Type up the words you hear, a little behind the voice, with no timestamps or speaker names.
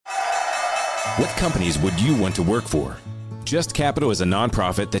What companies would you want to work for? Just Capital is a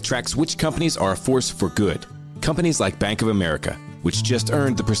nonprofit that tracks which companies are a force for good. Companies like Bank of America, which just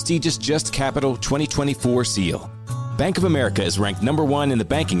earned the prestigious Just Capital 2024 seal. Bank of America is ranked #1 in the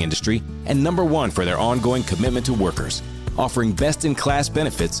banking industry and #1 for their ongoing commitment to workers, offering best-in-class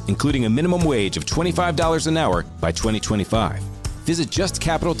benefits, including a minimum wage of $25 an hour by 2025. Visit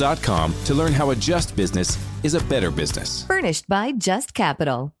justcapital.com to learn how a just business is a better business. Furnished by Just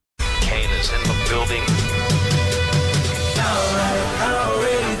Capital. Kane is in the building.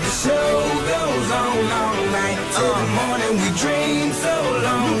 Already the show goes on all night till the morning. We dream so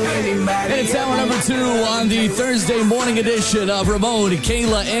long. It's hour number 2 on the Thursday morning edition of Ramon,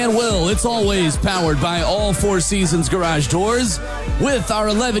 Kayla, and Will. It's always powered by All Four Seasons Garage Doors with our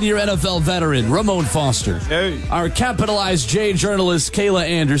 11-year NFL veteran, Ramon Foster. Hey. Our capitalized J journalist, Kayla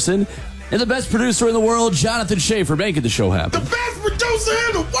Anderson. And the best producer in the world, Jonathan Schaefer, making the show happen. The best producer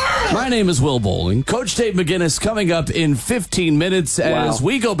in the world. My name is Will Bowling. Coach Dave McGinnis coming up in 15 minutes as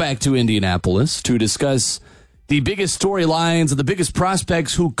we go back to Indianapolis to discuss the biggest storylines and the biggest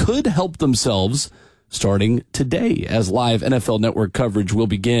prospects who could help themselves starting today as live NFL Network coverage will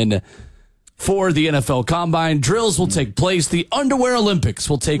begin for the NFL Combine. Drills will take place. The Underwear Olympics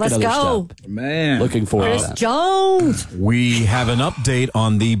will take Let's another go. step. Man. Looking forward to Chris that. Jones. We have an update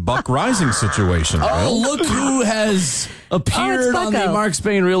on the Buck Rising situation. Oh, look who has appeared on the Bucko. Mark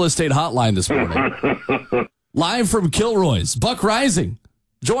Spain Real Estate Hotline this morning. Live from Kilroy's, Buck Rising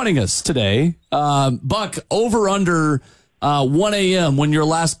joining us today. Buck, over under 1 a.m. when your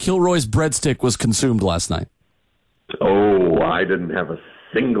last Kilroy's breadstick was consumed last night. Oh, I didn't have a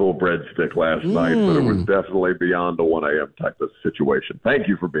single breadstick last night, but it was definitely beyond a 1 a.m. type of situation. Thank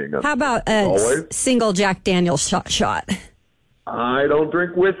you for being on. How about a Always. single Jack Daniel's shot? I don't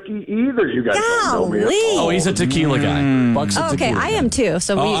drink whiskey either. You guys don't know me at Golly. all. Oh, he's a tequila guy. Buck's a Okay, tequila I guy. am too.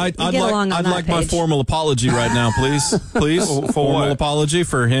 So we, I'd we get like, along on I'd that like my page. formal apology right now, please. Please. Formal apology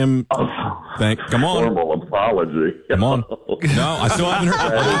for him. Come on. Formal apology. Come on. No, I still haven't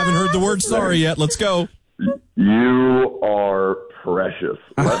heard the word sorry yet. Let's go. You are precious.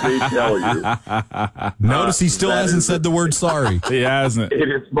 Let me tell you. Notice he still that hasn't is said the word sorry. He hasn't. It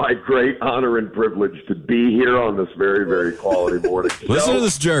is my great honor and privilege to be here on this very, very quality morning show. Listen to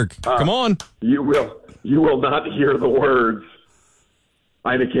this jerk. Come on. You will not hear the words.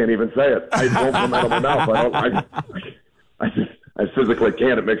 I can't even say it. I won't come out of my mouth. I physically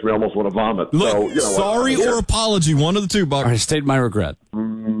can't. It makes me almost want to vomit. Look, so, you know sorry what? or apology, one of the two, Buck. I state my regret.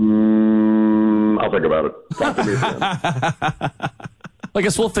 I'll think about it. Talk to me again. I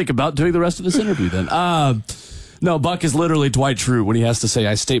guess we'll think about doing the rest of this interview then. No, Buck is literally Dwight Schrute when he has to say,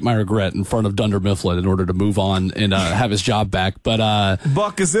 I state my regret in front of Dunder Mifflin in order to move on and have his job back. But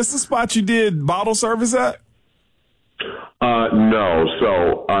Buck, is this the spot you did bottle service at? No.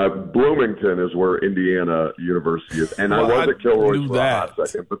 So Bloomington is where Indiana University is, and I was at Kilroy's for a hot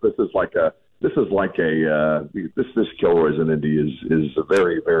second. But this Kilroy's in Indy is a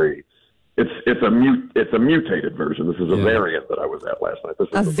very, very. It's a mutated version. This is a variant that I was at last night. This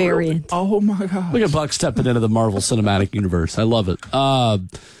is A variant. Oh, my God. look at Buck stepping into the Marvel Cinematic Universe. I love it.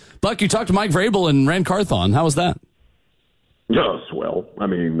 Buck, you talked to Mike Vrabel and Rand Carthon. How was that? Yeah, swell. I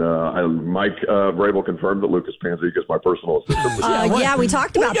mean, Mike Vrabel confirmed that Lucas Panzik is my personal assistant. Yeah, we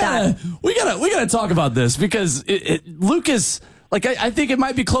talked about that. We gotta talk about this because Lucas. Like I think it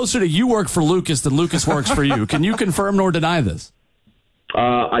might be closer to you work for Lucas than Lucas works for you. Can you confirm nor deny this?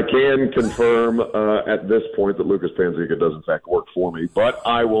 I can confirm at this point that Lucas Panzica does in fact work for me, but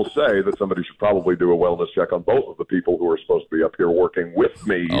I will say that somebody should probably do a wellness check on both of the people who are supposed to be up here working with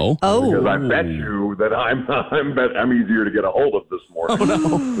me. Oh. Because I bet you that I'm easier to get a hold of this morning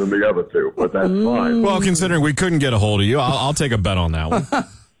than the other two, but that's fine. Well, considering we couldn't get a hold of you, I'll take a bet on that one.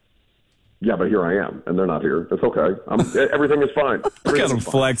 Yeah, but here I am, and they're not here. It's okay. Everything is fine. Look at him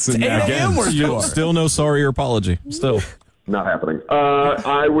flexing. Again, where you are. Still no sorry or apology. Still. Not happening.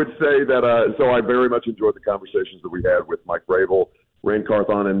 I would say that, so I very much enjoyed the conversations that we had with Mike Vrabel, Rand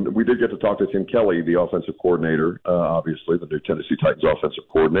Carthon, and we did get to talk to Tim Kelly, the offensive coordinator, obviously, the new Tennessee Titans offensive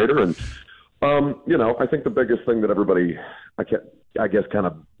coordinator. And, I think the biggest thing that everybody, I guess, kind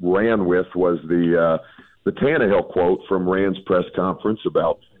of ran with was the Tannehill quote from Rand's press conference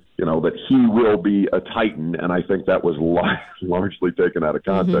about, that he will be a Titan. And I think that was largely taken out of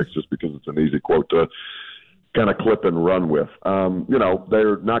context just because it's an easy quote to kind of clip and run with.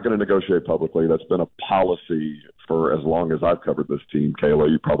 They're not going to negotiate publicly. That's been a policy for as long as I've covered this team. Kayla,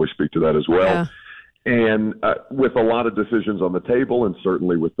 you probably speak to that as well. Yeah. And with a lot of decisions on the table, and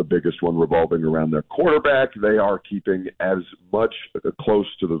certainly with the biggest one revolving around their quarterback, they are keeping as much close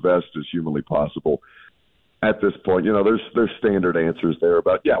to the vest as humanly possible. at this point, there's standard answers there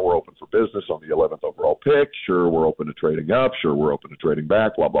about, we're open for business on the 11th overall pick. Sure, we're open to trading up. Sure, we're open to trading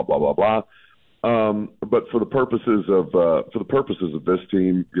back. Blah blah blah blah blah. But for the purposes of this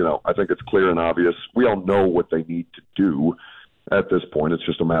team, I think it's clear and obvious. We all know what they need to do at this point. It's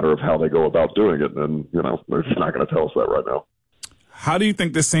just a matter of how they go about doing it, and they're just not going to tell us that right now. How do you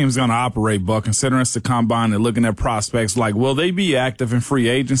think this team's going to operate, Buck, considering it's the combine and looking at prospects? Like, will they be active in free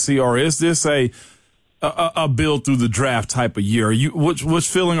agency, or is this a build through the draft type of year? Which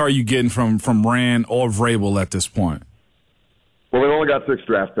feeling are you getting from Rand or Vrabel at this point? Well, they've only got 6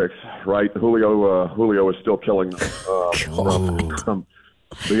 draft picks, right? Julio is still killing them from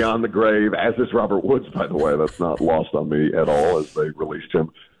beyond the grave, as is Robert Woods, by the way. That's not lost on me at all, as they released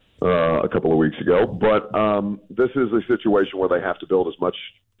him a couple of weeks ago. But this is a situation where they have to build as much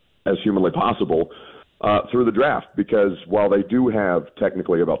as humanly possible through the draft, because while they do have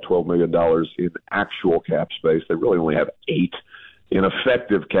technically about $12 million in actual cap space, they really only have 8 in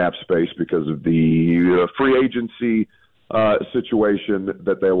effective cap space because of the free agency situation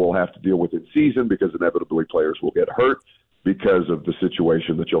that they will have to deal with in season, because inevitably players will get hurt because of the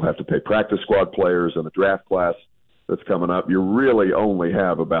situation that you'll have to pay practice squad players in the draft class that's coming up. You really only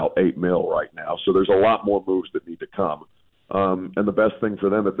have about $8 million right now, so there's a lot more moves that need to come. And the best thing for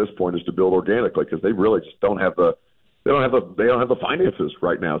them at this point is to build organically, because they really just don't have the finances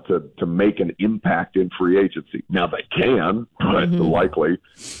right now to make an impact in free agency. Now they can, but likely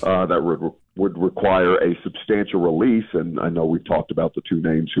that would require a substantial release. And I know we've talked about the 2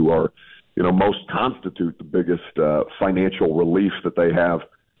 names who are, most constitute the biggest financial relief that they have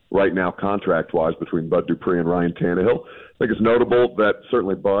right now contract-wise between Bud Dupree and Ryan Tannehill. I think it's notable that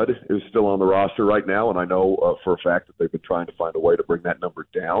certainly Bud is still on the roster right now, and I know for a fact that they've been trying to find a way to bring that number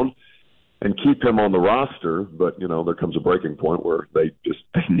down and keep him on the roster. But, there comes a breaking point where they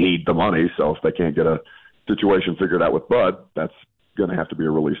need the money. So if they can't get a situation figured out with Bud, that's going to have to be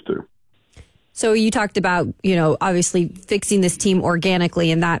a release too. So you talked about, obviously fixing this team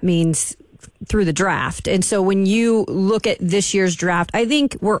organically, and that means through the draft. And so when you look at this year's draft, I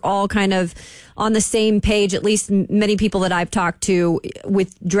think we're all kind of on the same page, at least many people that I've talked to,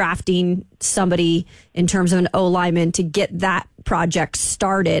 with drafting somebody in terms of an O-lineman to get that project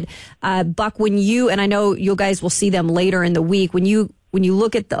started. Buck, and I know you guys will see them later in the week, when you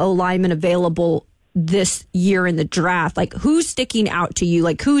look at the O-lineman available this year in the draft, like, who's sticking out to you?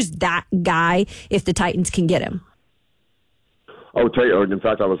 Like, who's that guy if the Titans can get him? I would tell you, in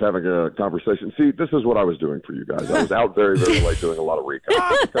fact, I was having a conversation. See, this is what I was doing for you guys. I was out very, very late doing a lot of recon.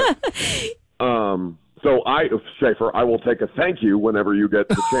 Okay. So Schaefer, I will take a thank you whenever you get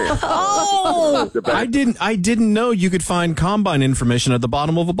the chance. I didn't know you could find combine information at the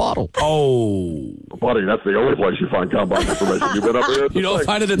bottom of a bottle. Oh, buddy, that's the only place you find combine information. You've been up here. You don't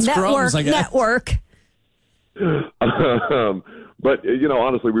find it at Scrums, I guess. Network. But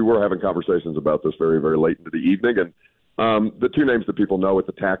honestly, we were having conversations about this very, very late into the evening, and the 2 names that people know at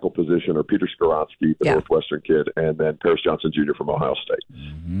the tackle position are Peter Skoronski, the Northwestern kid, and then Paris Johnson Jr. from Ohio State.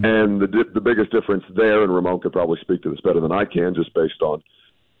 Mm-hmm. And the biggest difference there, and Ramon could probably speak to this better than I can, just based on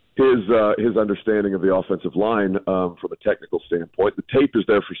his understanding of the offensive line from a technical standpoint. The tape is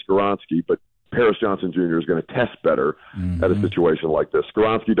there for Skoronski, but Paris Johnson Jr. is going to test better at a situation like this.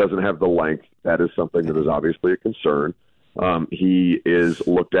 Skoronski doesn't have the length. That is something that is obviously a concern. He is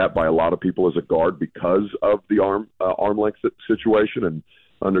looked at by a lot of people as a guard because of the arm length situation, and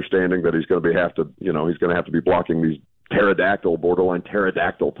understanding that he's going to have to be blocking these borderline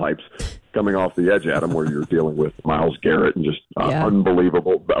pterodactyl types coming off the edge at him, where you're dealing with Myles Garrett and just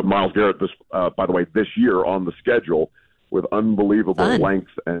unbelievable. Myles Garrett, by the way, this year on the schedule with unbelievable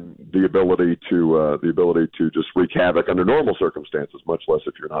length and the ability to just wreak havoc under normal circumstances, much less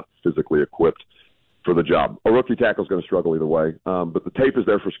if you're not physically equipped for the job. A rookie tackle is going to struggle either way, but the tape is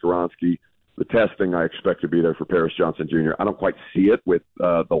there for Skoronski. The testing I expect to be there for Paris Johnson Jr. I don't quite see it with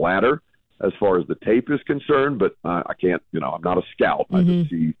the latter as far as the tape is concerned, but I can't. I'm not a scout. I just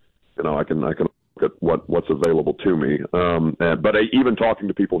see. I can look at what's available to me. But even talking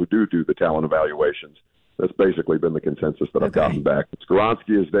to people who do the talent evaluations, that's basically been the consensus that I've gotten back.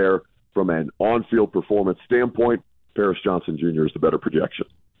 Skoronski is there from an on-field performance standpoint. Paris Johnson Jr. is the better projection.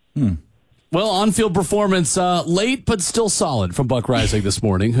 Well, on-field performance, late but still solid from Buck Reising this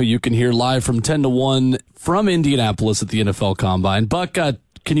morning, who you can hear live from 10 to 1 from Indianapolis at the NFL Combine. Buck,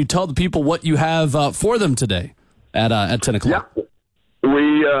 can you tell the people what you have for them today at 10 o'clock? Yeah.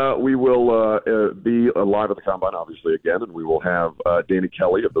 We will be live at the Combine, obviously, again, and we will have Danny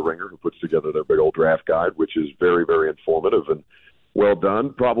Kelly of The Ringer, who puts together their big old draft guide, which is very, very informative and well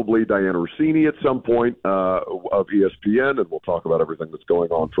done. Probably Diana Rossini at some point of ESPN, and we'll talk about everything that's going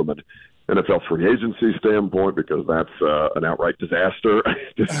on from an NFL free agency standpoint, because that's an outright disaster at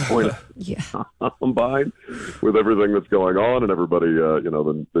this point. Combined with everything that's going on and everybody,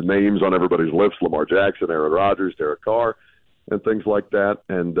 the names on everybody's lips: Lamar Jackson, Aaron Rodgers, Derek Carr, and things like that.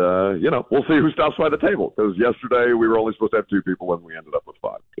 And we'll see who stops by the table, because yesterday we were only supposed to have 2 people and we ended up with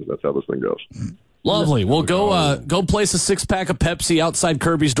 5, because that's how this thing goes. Lovely. Well, go place a 6-pack of Pepsi outside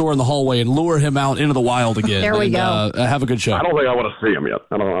Kirby's door in the hallway and lure him out into the wild again. There we go. Have a good show. I don't think I want to see him yet.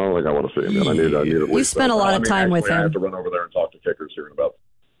 I don't think I want to see him yet. I need at least. You spent a lot of time with him. I have to run over there and talk to kickers here in about.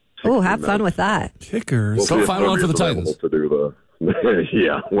 Oh, have fun with that. Kickers. We'll so find one for the Titans. To do the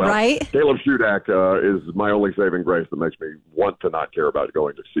yeah, well, right? Caleb Shudak is my only saving grace that makes me want to not care about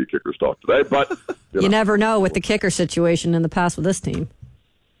going to see kickers talk today. But you never know with the kicker situation in the past with this team.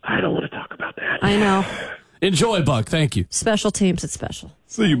 I don't want to talk about that. I know. Enjoy, Buck. Thank you. Special teams, it's special.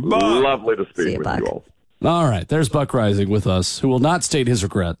 See you, Buck. Lovely to speak with Buck. you all. All right. There's Buck Rising with us, who will not state his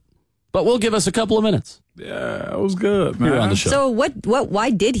regret, but will give us a couple of minutes. Yeah, it was good, man. Here on the show. So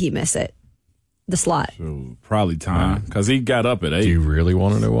why did he miss it? The slot. So probably time, because he got up at 8. Do you really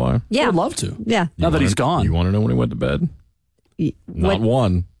want to know why? Yeah. I'd love to. Yeah. Now that he's gone. You want to know when he went to bed? Not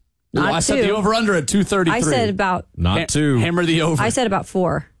 1. No, Not I said 2. the over-under at 233. I said about... Not 2. Hammer the over. I said about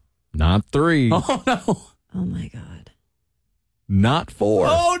 4. Not 3. Oh, no. Oh, my God. Not 4.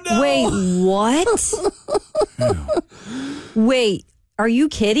 Oh, no. Wait, what? Wait, are you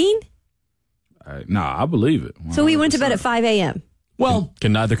kidding? Nah, I believe it. So he went to bed at 5 a.m. Well,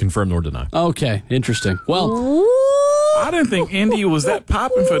 Can neither confirm nor deny. okay. Interesting. Well, I didn't think Indy was that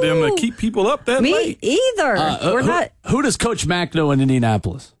popping for them to keep people up that Me late. either. We're not... who does Coach Mack know in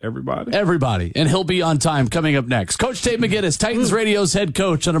Indianapolis? Everybody. Everybody. And he'll be on time coming up next. Coach Tate McGinnis, Titans Radio's head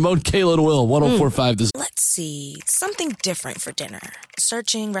coach on Ramon, Kayla, and Will, 104.5 This. Let's see. Something different for dinner.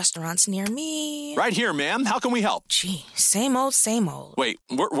 Searching restaurants near me. Right here, ma'am. How can we help? Gee, same old, same old. Wait,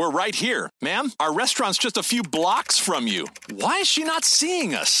 we're right here. Ma'am, our restaurant's just a few blocks from you. Why is she not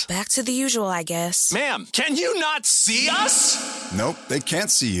seeing us? Back to the usual, I guess. Ma'am, can you not see us? Nope, they can't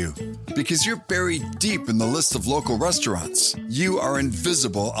see you. Because you're buried deep in the list of local restaurants. You are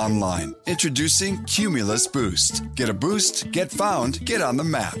invisible online. Introducing Cumulus Boost. Get a boost, get found, get on the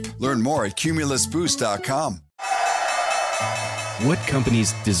map. Learn more at cumulusboost.com. What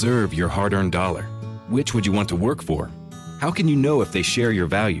companies deserve your hard-earned dollar? Which would you want to work for? How can you know if they share your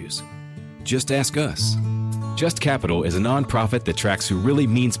values? Just ask us. Just Capital is a nonprofit that tracks who really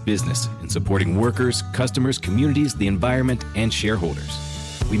means business in supporting workers, customers, communities, the environment, and shareholders.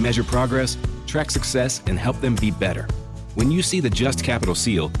 We measure progress, track success, and help them be better. When you see the Just Capital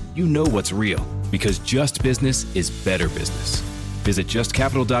seal, you know what's real, because just business is better business. Visit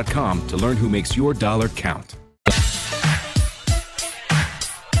justcapital.com to learn who makes your dollar count.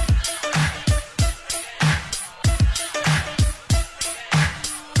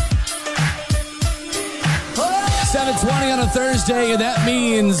 On a Thursday, and that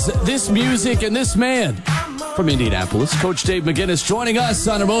means this music and this man from Indianapolis, Coach Dave McGinnis, joining us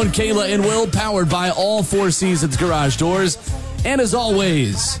on Ramon, Kayla, and Will, powered by all Four Seasons Garage Doors. And as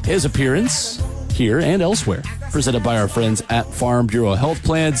always, his appearance here and elsewhere, presented by our friends at Farm Bureau Health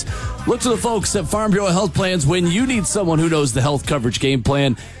Plans. Look to the folks at Farm Bureau Health Plans when you need someone who knows the health coverage game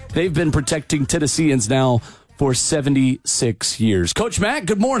plan. They've been protecting Tennesseans now for 76 years. Coach Mack,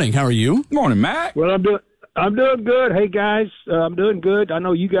 good morning. How are you? Good morning, Matt. Well, I'm doing good. Hey, guys, I'm doing good. I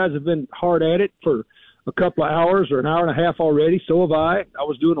know you guys have been hard at it for a couple of hours or an hour and a half already. So have I. I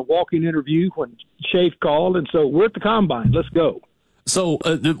was doing a walk-in interview when Shafe called, and so we're at the Combine. Let's go. So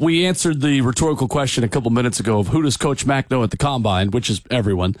we answered the rhetorical question a couple minutes ago of who does Coach Mack know at the Combine, which is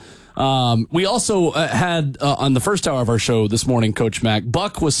everyone. We also had on the first hour of our show this morning, Coach Mack,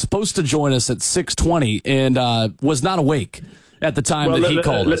 Buck was supposed to join us at 6:20 and was not awake at the time that he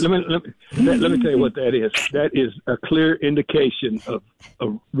called us. Let me tell you what that is. That is a clear indication of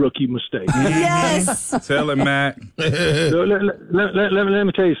a rookie mistake. Yes. Tell him, Matt. So let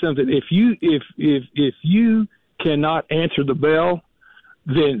me tell you something. If you cannot answer the bell,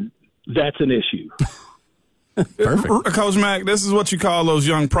 then that's an issue. Perfect. Coach Mack, this is what you call those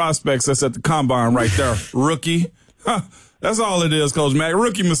young prospects that's at the Combine right there. Rookie. That's all it is, Coach Mack.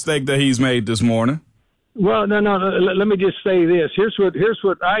 Rookie mistake that he's made this morning. Well, no. Let me just say this. Here's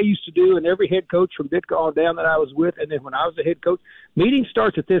what I used to do, and every head coach from Ditka on down that I was with, and then when I was the head coach, meeting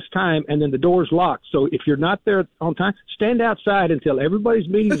starts at this time, and then the door's locked. So if you're not there on time, stand outside until everybody's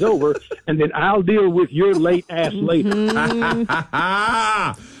meeting's over, and then I'll deal with your late ass later.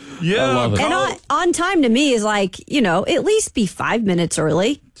 Yeah, I love it. And on time to me is like, at least be 5 minutes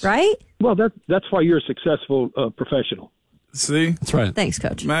early, right? Well, that's why you're a successful professional. See? That's right. Thanks,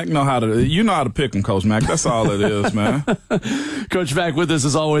 Coach. Mac know how to pick them, Coach Mac. That's all it is, man. Coach Mac with us,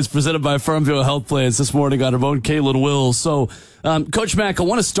 as always, presented by Farmville Health Plans this morning on our own Kalen Wills. So, Coach Mac, I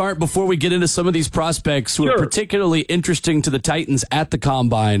want to start before we get into some of these prospects who are particularly interesting to the Titans at the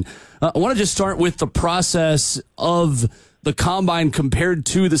Combine. I want to just start with the process of the Combine compared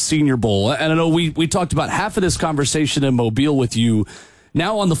to the Senior Bowl. And I know we talked about half of this conversation in Mobile with you.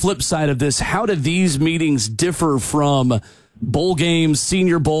 Now, on the flip side of this, how do these meetings differ from bowl games,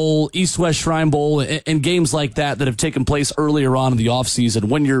 Senior Bowl, East-West Shrine Bowl, and games like that have taken place earlier on in the offseason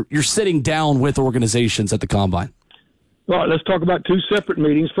when you're sitting down with organizations at the Combine? Well, let's talk about two separate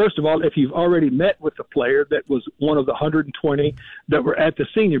meetings. First of all, if you've already met with the player that was one of the 120 that were at the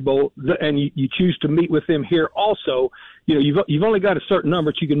Senior Bowl, and you choose to meet with them here also, you've only got a certain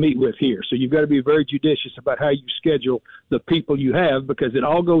number that you can meet with here. So you've got to be very judicious about how you schedule the people you have, because it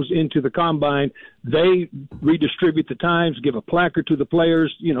all goes into the Combine. They redistribute the times, give a placard to the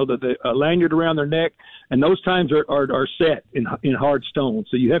players, the lanyard around their neck, and those times are set in hard stone.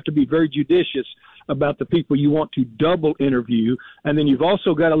 So you have to be very judicious about the people you want to double interview. And then you've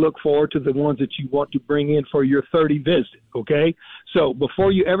also got to look forward to the ones that you want to bring in for your 30 visit. Okay. So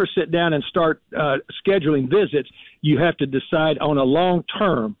before you ever sit down and start scheduling visits, you have to decide on a long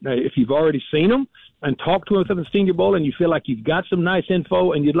term. Now, if you've already seen them and talked to them at the Senior Bowl and you feel like you've got some nice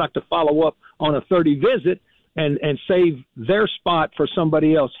info and you'd like to follow up on a 30 visit and save their spot for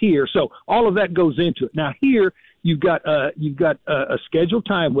somebody else here. So all of that goes into it. Now here, you've got a scheduled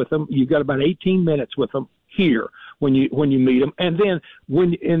time with them. You've got about 18 minutes with them here when you meet them, and then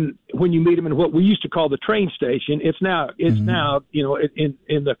when you meet them in what we used to call the train station, it's now in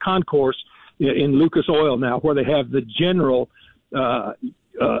the concourse in Lucas Oil now, where they have the general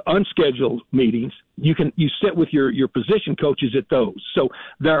unscheduled meetings. You sit with your position coaches at those. So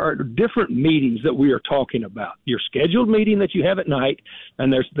there are different meetings that we are talking about. Your scheduled meeting that you have at night,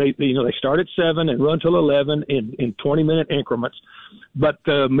 and they start at 7 and run till 11 in 20-minute increments. But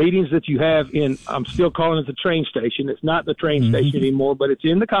the meetings that you have I'm still calling it the train station. It's not the train station anymore, but it's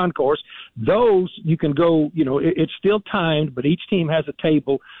in the concourse. Those you can go. It's still timed, but each team has a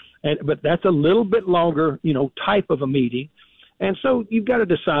table, but that's a little bit longer, type of a meeting. And so you've got to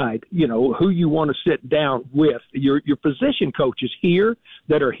decide, who you want to sit down with. Your position coaches here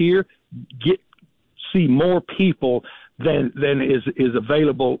that are here see more people than is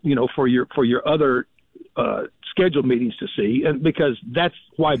available, for your other scheduled meetings to see, and because that's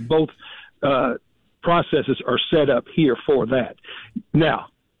why both processes are set up here for that. Now,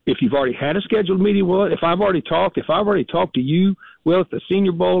 if you've already had a scheduled meeting, well, if I've already talked to you, well, at the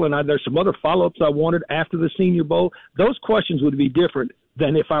Senior Bowl, and there's some other follow-ups I wanted after the Senior Bowl, those questions would be different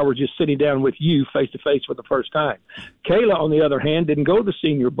than if I were just sitting down with you face-to-face for the first time. Kayla, on the other hand, didn't go to the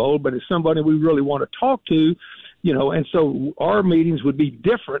Senior Bowl, but is somebody we really want to talk to, and so our meetings would be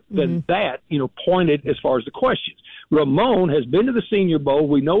different than that, pointed as far as the questions. Ramon has been to the Senior Bowl.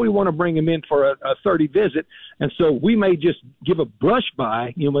 We know we want to bring him in for a 30 visit, and so we may just give a brush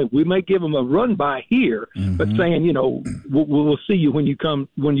by. We may give him a run by here, but saying, we'll see you when you come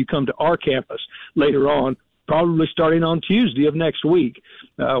to our campus later on, probably starting on Tuesday of next week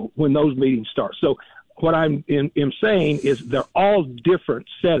when those meetings start. So what I'm saying is they're all different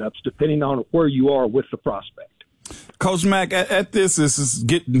setups depending on where you are with the prospect. Coach Mac, at this is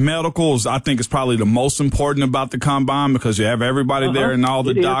get medicals. I think is probably the most important about the Combine because you have everybody there and all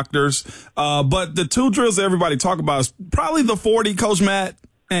the doctors. But the two drills everybody talk about is probably the 40, Coach Matt,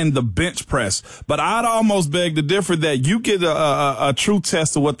 and the bench press. But I'd almost beg to differ that you get a true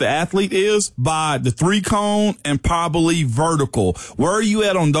test of what the athlete is by the 3-cone and probably vertical. Where are you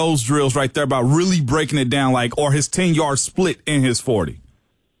at on those drills right there about really breaking it down, or his 10-yard split in his 40?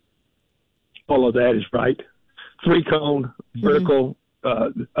 All of that is right. 3-cone, vertical,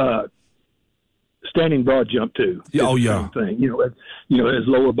 standing broad jump too. Oh yeah, same thing. His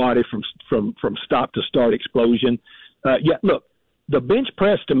lower body from stop to start explosion. Look, the bench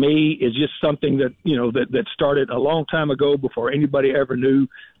press to me is just something that that started a long time ago before anybody ever knew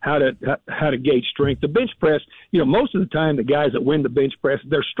how to gauge strength. The bench press, most of the time the guys that win the bench press,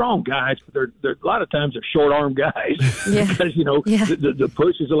 they're strong guys, but they're a lot of times they're short arm guys because the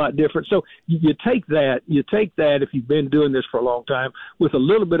push is a lot different. So you take that if you've been doing this for a long time with a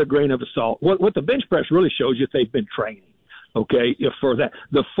little bit of grain of salt. What the bench press really shows you if they've been training. Okay, for that,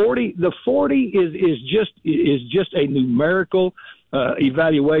 the 40 is just a numerical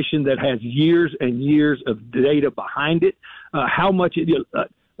evaluation that has years and years of data behind it. How much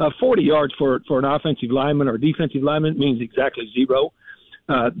 40 yards for an offensive lineman or defensive lineman means exactly 0.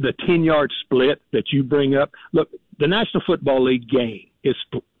 The 10-yard split that you bring up. Look, the National Football League game is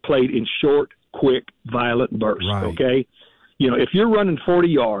played in short, quick, violent bursts. Right. Okay. If you're running 40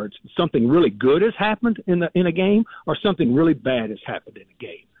 yards, something really good has happened in a game, or something really bad has happened in a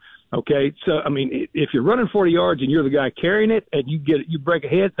game. Okay, so I mean, if you're running 40 yards and you're the guy carrying it and you break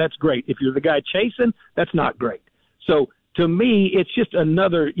ahead, that's great. If you're the guy chasing, that's not great. So to me, it's just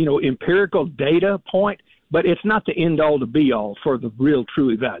another empirical data point, but it's not the end all to be all for the real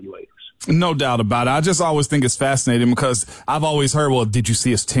true evaluators. No doubt about it. I just always think it's fascinating because I've always heard, well, did you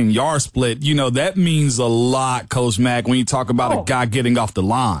see his 10-yard split? That means a lot, Coach Mack, when you talk about a guy getting off the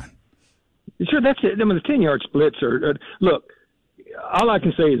line. Sure, that's it. I mean, the 10-yard splits are look. All I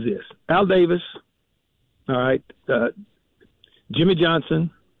can say is this: Al Davis, all right, Jimmy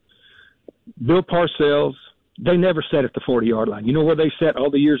Johnson, Bill Parcells. They never sat at the 40-yard line. You know where they sat all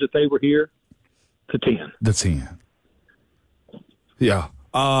the years that they were here? The 10. The 10. Yeah.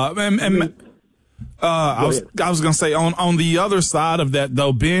 I was going to say on the other side of that,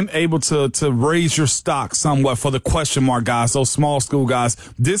 though, being able to raise your stock somewhat for the question mark guys, those small school guys,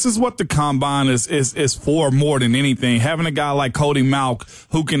 this is what the combine is for more than anything. Having a guy like Cody Mauch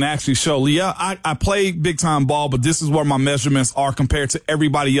who can actually show, I play big time ball, but this is where my measurements are compared to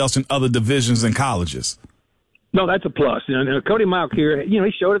everybody else in other divisions and colleges. No, that's a plus. Cody Mauch here,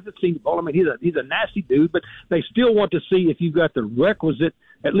 he showed at the Senior Bowl. I mean, he's a nasty dude, but they still want to see if you've got the requisite,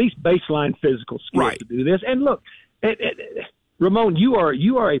 at least baseline physical skills to do this. And look, Ramon, you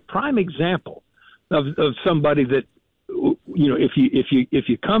are a prime example of somebody that, if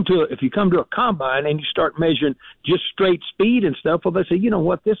you come to a combine and you start measuring just straight speed and stuff, well, they say,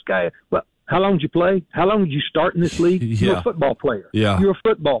 this guy, well, how long did you play? How long did you start in this league? Yeah. You're a football player. Yeah. You're a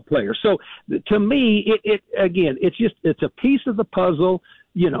football player. So to me, it's a piece of the puzzle.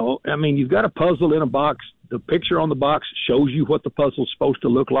 I mean, you've got a puzzle in a box. The picture on the box shows you what the puzzle's supposed to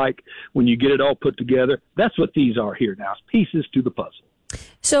look like when you get it all put together. That's what these are here now. It's pieces to the puzzle.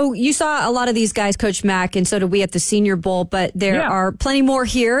 So you saw a lot of these guys, Coach Mack, and so did we at the Senior Bowl, but there are plenty more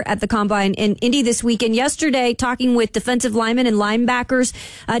here at the Combine in Indy this weekend. Yesterday, talking with defensive linemen and linebackers,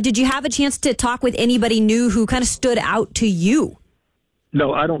 did you have a chance to talk with anybody new who kind of stood out to you?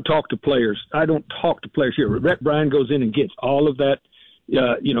 No, I don't talk to players. Here. Rhett Bryan goes in and gets all of that,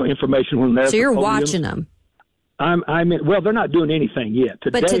 information when they're. So you're watching them. Well, they're not doing anything yet.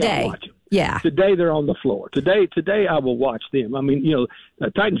 Today. I'm watching. Yeah. Today they're on the floor. Today I will watch them. I mean,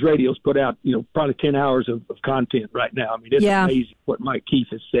 Titans Radio's put out, probably 10 hours of content right now. I mean, it's amazing what Mike Keith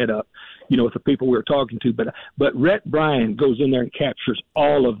has set up, with the people we're talking to. But Rhett Bryan goes in there and captures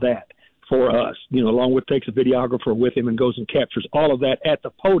all of that for us, along with takes a videographer with him and goes and captures all of that at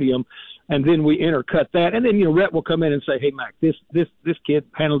the podium. And then we intercut that. And then, Rhett will come in and say, hey, Mac, this kid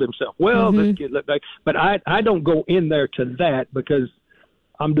handled himself well. This kid looked like, but I don't go in there to that because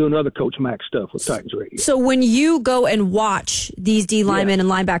I'm doing other Coach Mack stuff with Titans Radio. So when you go and watch these D linemen and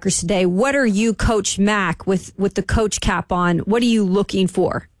linebackers today, what are you, Coach Mack, with the coach cap on? What are you looking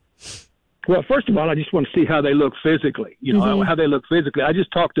for? Well, first of all, I just want to see how they look physically, how they look physically. I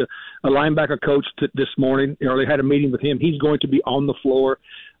just talked to a linebacker coach this morning. I had a meeting with him. He's going to be on the floor.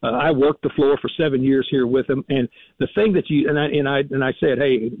 I worked the floor for 7 years here with him. And the thing that I said,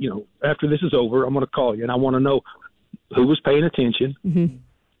 hey, after this is over, I'm going to call you and I want to know who was paying attention,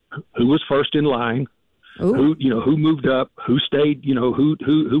 who was first in line, who moved up, who stayed,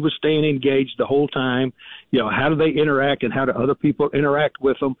 who was staying engaged the whole time, how do they interact and how do other people interact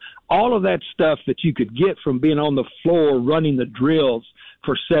with them? All of that stuff that you could get from being on the floor running the drills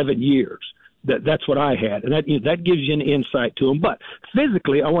for 7 years. That's what I had, and that gives you an insight to them. But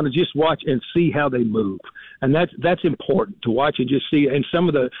physically, I want to just watch and see how they move, and that's important to watch and just see. And some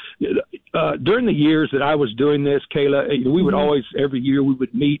of the during the years that I was doing this, Kayla, we would always every year we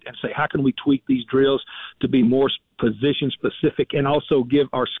would meet and say, how can we tweak these drills to be more position specific, and also give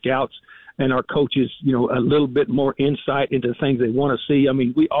our scouts and our coaches, a little bit more insight into things they want to see. I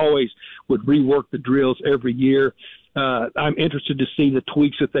mean, we always would rework the drills every year. I'm interested to see the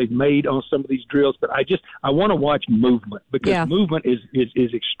tweaks that they've made on some of these drills, but I want to watch movement because movement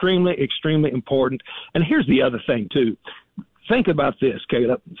is extremely, extremely important. And here's the other thing too. Think about this,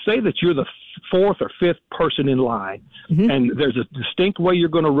 Caleb. Say that you're the fourth or fifth person in line, and there's a distinct way you're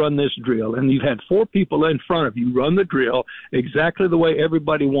going to run this drill, and you've had four people in front of you run the drill exactly the way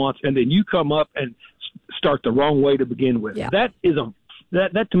everybody wants, and then you come up and start the wrong way to begin with. Yeah. That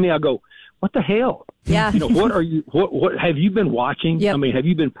to me, I go, what the hell? Yeah. What have you been watching? Yep. I mean, have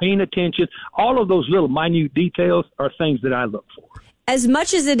you been paying attention? All of those little minute details are things that I look for. As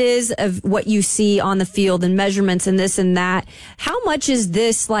much as it is of what you see on the field and measurements and this and that, how much is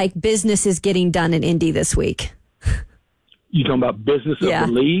this like business is getting done in Indy this week? You talking about business of the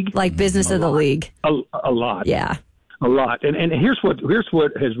league? Like business of the league. A lot. Yeah. a lot. And here's what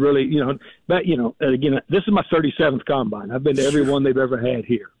has really, again, this is my 37th combine. I've been to every one they've ever had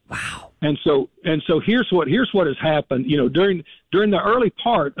here. Wow. And so here's what has happened. During the early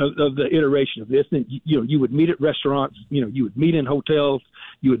part of the iteration of this, and you would meet at restaurants, you would meet in hotels,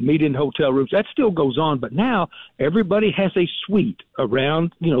 you would meet in hotel rooms. That still goes on, but now everybody has a suite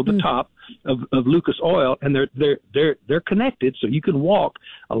around the top of Lucas Oil, and they're connected, so you can walk.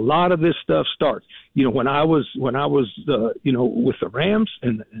 A lot of this stuff starts. When I was with the Rams,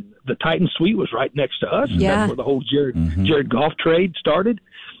 and the Titan suite was right next to us. Yeah. That's where the whole Jared Goff trade started.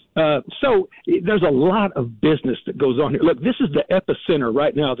 So there's a lot of business that goes on here. Look, this is the epicenter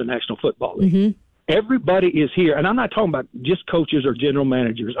right now of the National Football League. Mm-hmm. Everybody is here, and I'm not talking about just coaches or general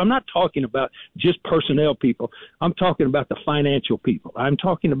managers. I'm not talking about just personnel people. I'm talking about the financial people. I'm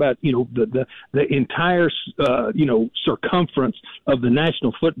talking about the entire circumference of the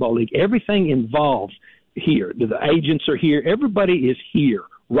National Football League. Everything involved here. The agents are here. Everybody is here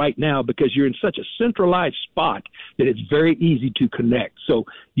right now because you're in such a centralized spot that it's very easy to connect. So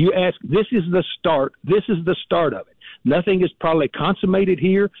you ask, this is the start. This is the start of it. Nothing is probably consummated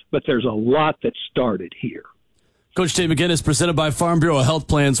here, but there's a lot that started here. Coach Tate McGinnis, presented by Farm Bureau Health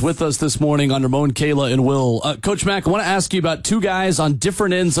Plans, with us this morning on Ramon, Kayla, and Will. Coach Mack, I want to ask you about two guys on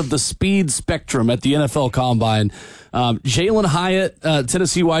different ends of the speed spectrum at the NFL Combine. Jalen Hyatt,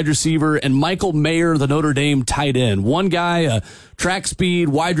 Tennessee wide receiver, and Michael Mayer, the Notre Dame tight end. One guy, a track speed,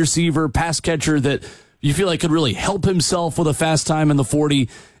 wide receiver, pass catcher that you feel like could really help himself with a fast time in the 40.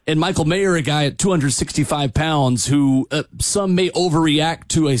 And Michael Mayer, a guy at 265 pounds who some may overreact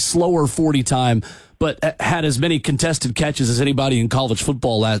to a slower 40 time, but had as many contested catches as anybody in college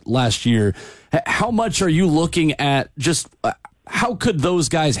football last year. How much are you looking at just how could those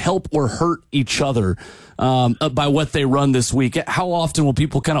guys help or hurt each other by what they run this week? How often will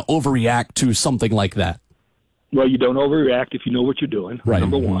people kind of overreact to something like that? Well, you don't overreact if you know what you're doing. Right.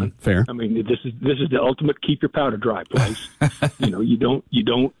 Number one. Fair. I mean, this is the ultimate keep your powder dry place. You don't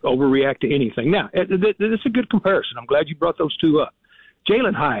overreact to anything. Now, this is a good comparison. I'm glad you brought those two up.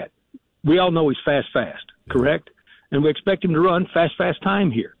 Jalen Hyatt, we all know he's fast, correct? And we expect him to run fast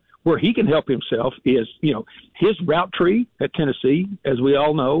time here. Where he can help himself is, his route tree at Tennessee, as we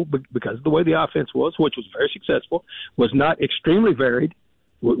all know, because of the way the offense was, which was very successful, was not extremely varied.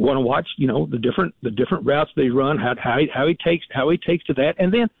 We want to watch, the different routes they run, how he takes to that,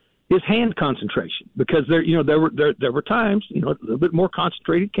 and then his hand concentration, because there were times, a little bit more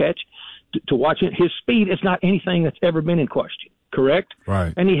concentrated catch to watch it. His speed is not anything that's ever been in question, correct?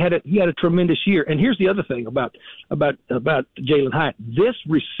 Right. And he had a tremendous year. And here's the other thing about Jalen Hyatt. This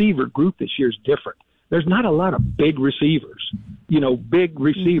receiver group this year is different. There's not a lot of big receivers, big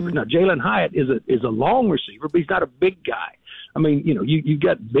receivers. Mm-hmm. Now Jalen Hyatt is a long receiver, but he's not a big guy. I mean, you've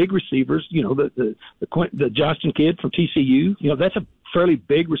got big receivers, the Johnston kid from TCU, that's a fairly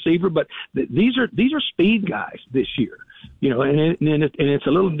big receiver, but these are speed guys this year, and it's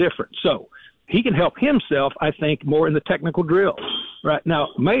a little different. So he can help himself, I think, more in the technical drills. Right now,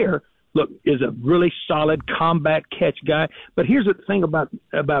 Mayer, look, is a really solid combat catch guy. But here's the thing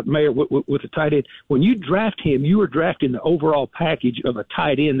about Mayer with the tight end. When you draft him, you are drafting the overall package of a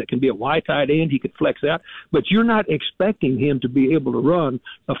tight end that can be a Y tight end. He could flex out. But you're not expecting him to be able to run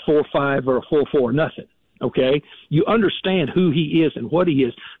a 4.5 or a 4.4 nothing. Okay? You understand who he is and what he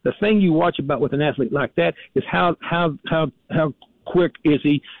is. The thing you watch about with an athlete like that is how quick is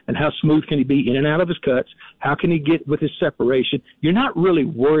he and how smooth can he be in and out of his cuts? How can he get with his separation? You're not really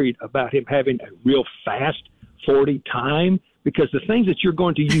worried about him having a real fast 40 time, because the things that you're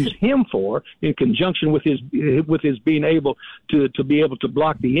going to use him for in conjunction with his being able to be able to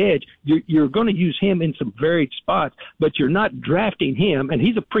block the edge, you're going to use him in some varied spots, but you're not drafting him, and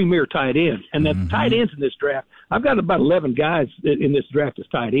he's a premier tight end. And the tight ends in this draft, I've got about 11 guys in this draft as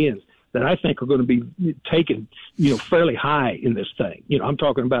tight ends that I think are going to be taken, fairly high in this thing. I'm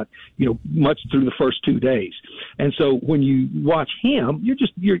talking about, much through the first 2 days. And so when you watch him,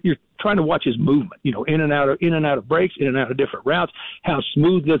 you're trying to watch his movement, in and out of breaks, in and out of different routes. How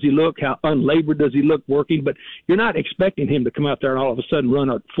smooth does he look? How unlabored does he look working? But you're not expecting him to come out there and all of a sudden run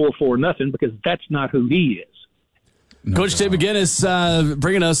a 4.4 nothing, because that's not who he is. Coach Tate McGinnis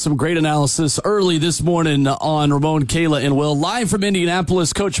bringing us some great analysis early this morning on Ramon, Kayla, and Will. Live from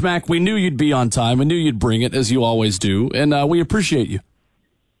Indianapolis. Coach Mack, we knew you'd be on time. We knew you'd bring it, as you always do, and we appreciate you.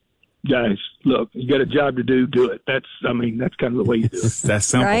 Guys, look, you got a job to do it. That's kind of the way you do it. That's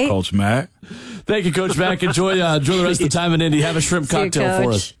simple, right? Coach Mack. Thank you, Coach Mack. Enjoy the rest of the time in Indy. Have a shrimp cocktail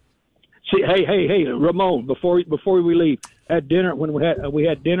for us. See, hey, Ramon, before we leave, at dinner, when we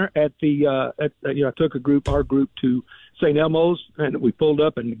had dinner at the I took our group to St. Elmo's, and we pulled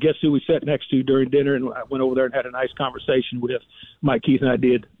up, and guess who we sat next to during dinner? And I went over there and had a nice conversation with Mike Keith, and I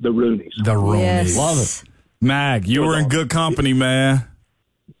did the Rooneys. The Rooneys. Yes. Love it. Mag, you were in good company, man.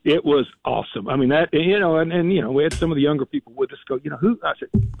 It was awesome. I mean, that, and we had some of the younger people with us go, who? I said,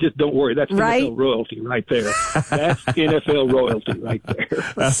 just don't worry. That's right? NFL royalty right there. That's NFL royalty right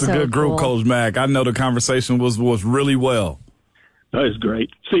there. That's so a good group, cool. Coach Mag. I know the conversation was really well. That was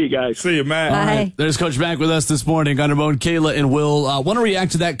great. See you guys. See you, Matt. Bye. Right. There's Coach Mac with us this morning on Ramon, Kayla, and Will. Want to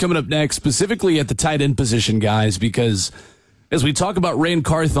react to that coming up next, specifically at the tight end position, guys, because as we talk about Ran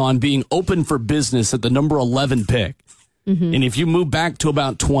Carthon being open for business at the number 11 pick, and if you move back to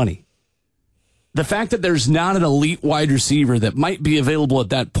about 20, the fact that there's not an elite wide receiver that might be available at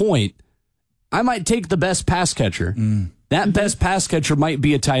that point, I might take the best pass catcher. That best pass catcher might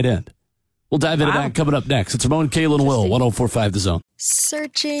be a tight end. We'll dive into that coming up next. It's Ramon, Kayla, and Will, 104.5 The Zone.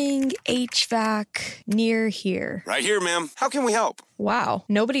 Searching HVAC near here. Right here, ma'am. How can we help? Wow,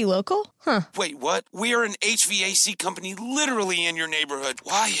 nobody local? Huh. Wait, what? We are an HVAC company literally in your neighborhood.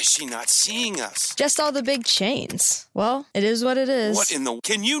 Why is she not seeing us? Just all the big chains. Well, it is what it is. What in the...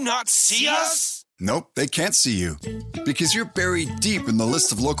 Can you not see us? Nope, they can't see you. Because you're buried deep in the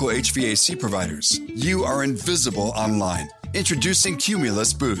list of local HVAC providers. You are invisible online. Introducing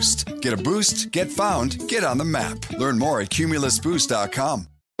Cumulus Boost. Get a boost, get found, get on the map. Learn more at cumulusboost.com.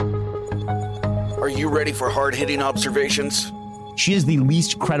 Are you ready for hard-hitting observations? She is the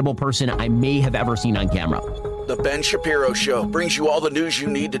least credible person I may have ever seen on camera. The Ben Shapiro Show brings you all the news you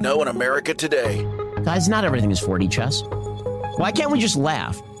need to know in America today. Guys, not everything is 4D chess. Why can't we just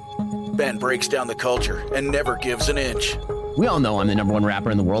laugh? Ben breaks down the culture and never gives an inch. We all know I'm the number one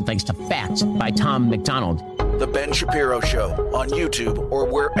rapper in the world thanks to Facts by Tom McDonald. The Ben Shapiro Show on YouTube or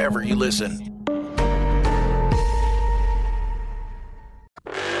wherever you listen.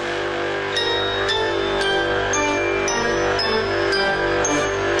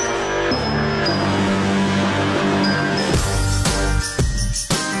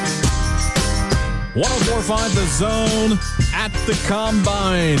 .104.5 The Zone at the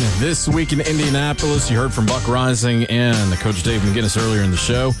Combine. This week in Indianapolis, you heard from Buck Rising and Coach Dave McGinnis earlier in the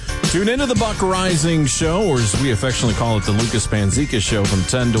show. Tune into the Buck Rising Show, or as we affectionately call it, the Lucas Panzika Show, from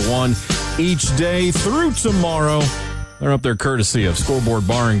 10 to 1 each day through tomorrow. They're up there courtesy of Scoreboard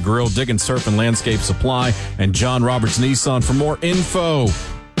Bar and Grill, Diggins Surf and Landscape Supply, and John Roberts Nissan. For more info,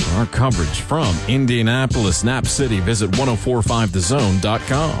 our coverage from Indianapolis, Nap City, visit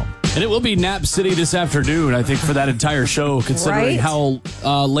 1045thezone.com. And it will be Nap City this afternoon, I think, for that entire show, considering how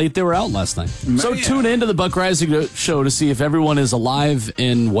late they were out last night. Man. So tune into the Buck Rising Show to see if everyone is alive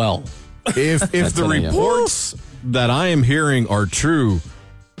and well. If the reports that I am hearing are true,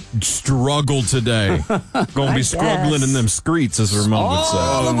 struggle today. Going to be struggling in them streets, as Ramon would say.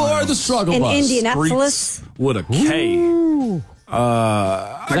 All aboard the struggle bus. In Indianapolis? Streets with a K.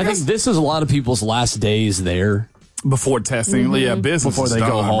 I think this is a lot of people's last days there. Before testing, business before they is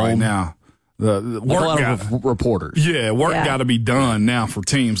go done home right now. The work a lot of reporters. Yeah, work got to be done now for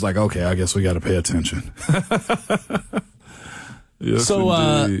teams. Like, okay, I guess we got to pay attention. Yes,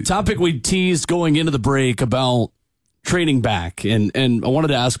 so, topic we teased going into the break about trading back, and I wanted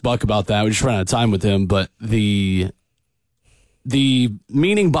to ask Buck about that. We just ran out of time with him, but the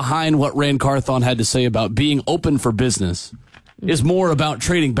meaning behind what Ran Carthon had to say about being open for business is more about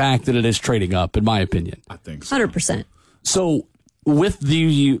trading back than it is trading up, in my opinion. I think so. 100%. So with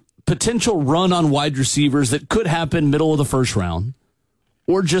the potential run on wide receivers that could happen middle of the first round,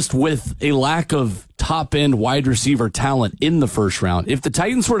 or just with a lack of top-end wide receiver talent in the first round, if the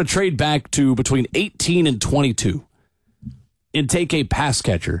Titans were to trade back to between 18 and 22 and take a pass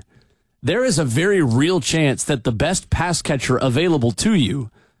catcher, there is a very real chance that the best pass catcher available to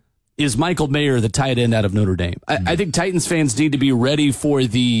you is Michael Mayer, the tight end out of Notre Dame. I think Titans fans need to be ready for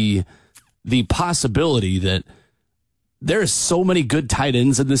the possibility that there is so many good tight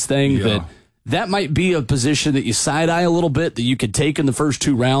ends in this thing that might be a position that you side-eye a little bit, that you could take in the first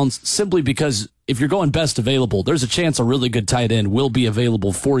two rounds, simply because if you're going best available, there's a chance a really good tight end will be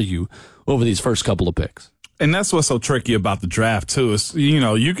available for you over these first couple of picks. And that's what's so tricky about the draft, too, is,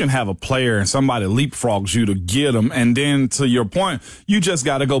 you can have a player and somebody leapfrogs you to get them. And then, to your point, you just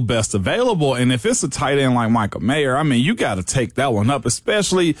got to go best available. And if it's a tight end like Michael Mayer, I mean, you got to take that one up,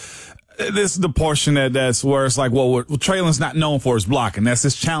 especially this is the portion that's where it's like, well, Traylon's not known for his blocking. That's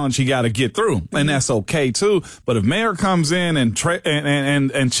his challenge he got to get through. And that's okay, too. But if Mayer comes in and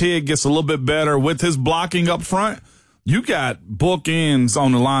Chig gets a little bit better with his blocking up front, you got bookends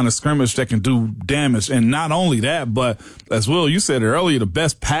on the line of scrimmage that can do damage. And not only that, but as Will, you said earlier, the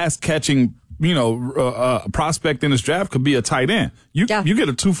best pass catching prospect in this draft could be a tight end. You get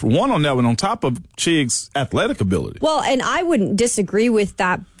a 2-for-1 on that one on top of Chigg's athletic ability. Well, and I wouldn't disagree with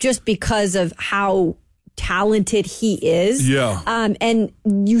that just because of how talented he is. Yeah. And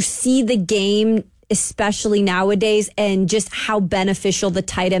you see the game, especially nowadays, and just how beneficial the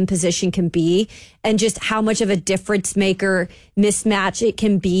tight end position can be and just how much of a difference maker mismatch it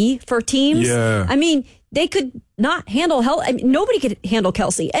can be for teams. Yeah. I mean, they could not handle nobody could handle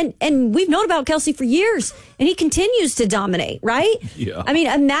Kelsey. And we've known about Kelsey for years, and he continues to dominate, right? Yeah. I mean,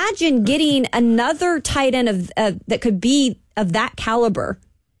 imagine getting another tight end that could be of that caliber.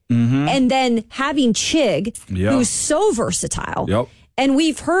 Mm-hmm. And then having Chig, who's so versatile. Yep. And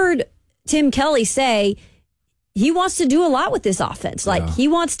we've heard Tim Kelly say he wants to do a lot with this offense. Like, he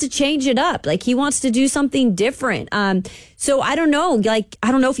wants to change it up. Like, he wants to do something different. So I don't know. Like,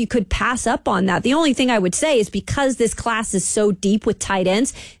 I don't know if you could pass up on that. The only thing I would say is because this class is so deep with tight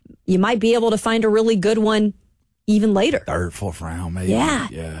ends, you might be able to find a really good one even later. 3rd, 4th round, maybe.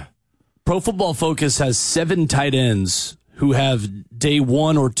 Yeah. Pro Football Focus has 7 tight ends who have day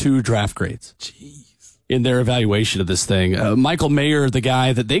 1 or 2 draft grades. Jeez. In their evaluation of this thing. Michael Mayer, the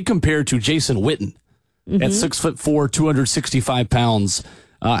guy that they compared to Jason Witten at 6'4", 265 pounds,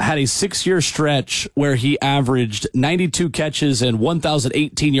 had a 6-year stretch where he averaged 92 catches and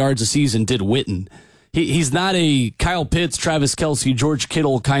 1,018 yards a season, did Witten. He's not a Kyle Pitts, Travis Kelce, George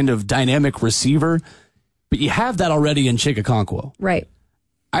Kittle kind of dynamic receiver, but you have that already in Chig Okonkwo. Right.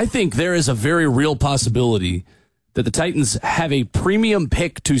 I think there is a very real possibility that the Titans have a premium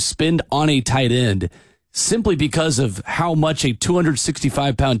pick to spend on a tight end simply because of how much a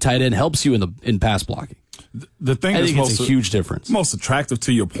 265-pound tight end helps you in pass blocking. The thing I is think it's a huge difference. Most attractive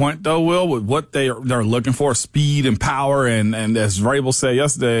to your point, though, Will, with what they're looking for, speed and power, and as Vrabel said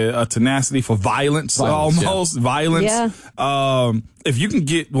yesterday, a tenacity for violence. Violence. Yeah. If you can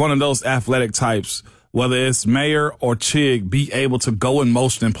get one of those athletic types, whether it's Mayer or Chig, be able to go in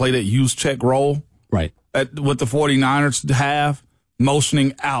motion and play that use check role, right? What the 49ers have,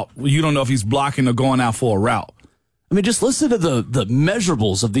 motioning out. You don't know if he's blocking or going out for a route. I mean, just listen to the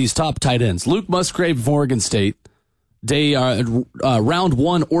measurables of these top tight ends. Luke Musgrave of Oregon State, round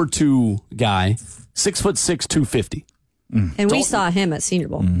 1 or 2 guy, 6'6", 250. And we saw him at Senior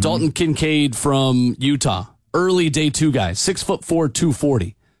Bowl. Dalton Kincaid from Utah, early day 2 guy, 6'4",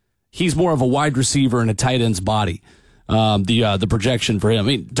 240. He's more of a wide receiver in a tight end's body. The projection for him. I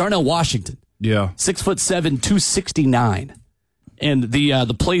mean, Darnell Washington, 6'7", 269. And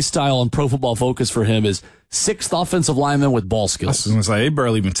the play style on Pro Football Focus for him is 6th offensive lineman with ball skills. I was going to say, they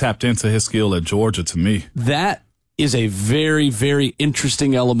barely even tapped into his skill at Georgia to me. That is a very, very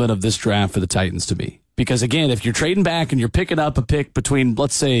interesting element of this draft for the Titans to me. Because, again, if you're trading back and you're picking up a pick between,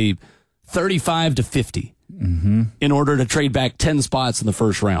 let's say, 35 to 50 in order to trade back 10 spots in the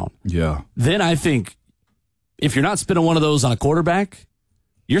first round, then I think if you're not spending one of those on a quarterback,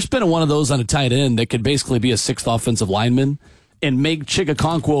 you're spending one of those on a tight end that could basically be a 6th offensive lineman and make Chig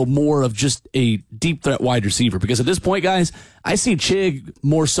Okonkwo more of just a deep threat wide receiver. Because at this point, guys, I see Chig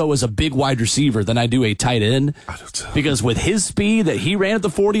more so as a big wide receiver than I do a tight end. Because with his speed that he ran at the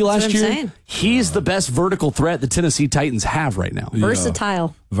 40 last year, he's the best vertical threat the Tennessee Titans have right now.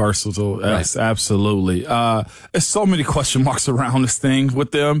 Versatile. Yes, absolutely. There's so many question marks around this thing with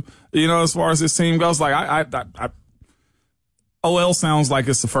them. You know, as far as this team goes, like I OL sounds like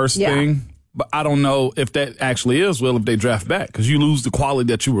it's the first thing. But I don't know if that actually is, Will, if they draft back, because you lose the quality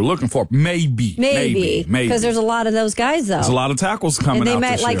that you were looking for. Maybe. Because there's a lot of those guys, though. There's a lot of tackles coming out and they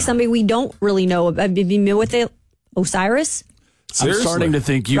might like somebody we don't really know. Osiris? I'm starting to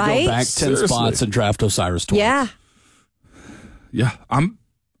think you go back 10 spots and draft Osiris Torrance. Yeah. I'm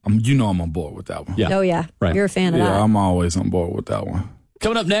on board with that one. Yeah. Oh, yeah. Right. You're a fan of that. Yeah, I'm always on board with that one.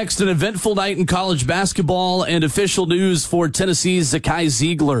 Coming up next, an eventful night in college basketball and official news for Tennessee's Zakai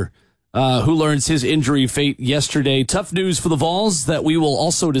Ziegler, who learns his injury fate yesterday. Tough news for the Vols that we will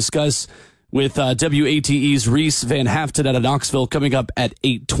also discuss with WATE's Reese Van Haften out of Knoxville coming up at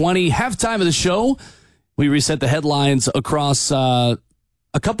 8:20. Halftime of the show, we reset the headlines across a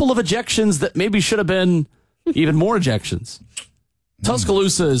couple of ejections that maybe should have been even more ejections.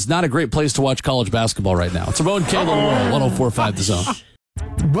 Tuscaloosa is not a great place to watch college basketball right now. It's Ramon Kalo, 104.5 The Zone.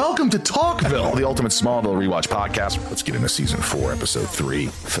 Welcome to Talkville, the ultimate Smallville rewatch podcast. Let's get into season 4, episode 3,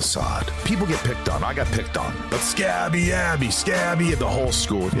 Facade. People get picked on. I got picked on. But Scabby, the whole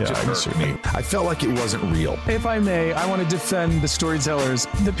school just hurt me. I felt like it wasn't real. If I may, I want to defend the storytellers.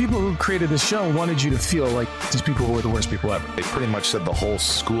 The people who created the show wanted you to feel like these people were the worst people ever. They pretty much said the whole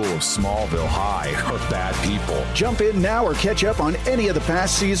school of Smallville High are bad people. Jump in now or catch up on any of the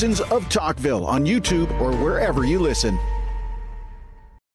past seasons of Talkville on YouTube or wherever you listen.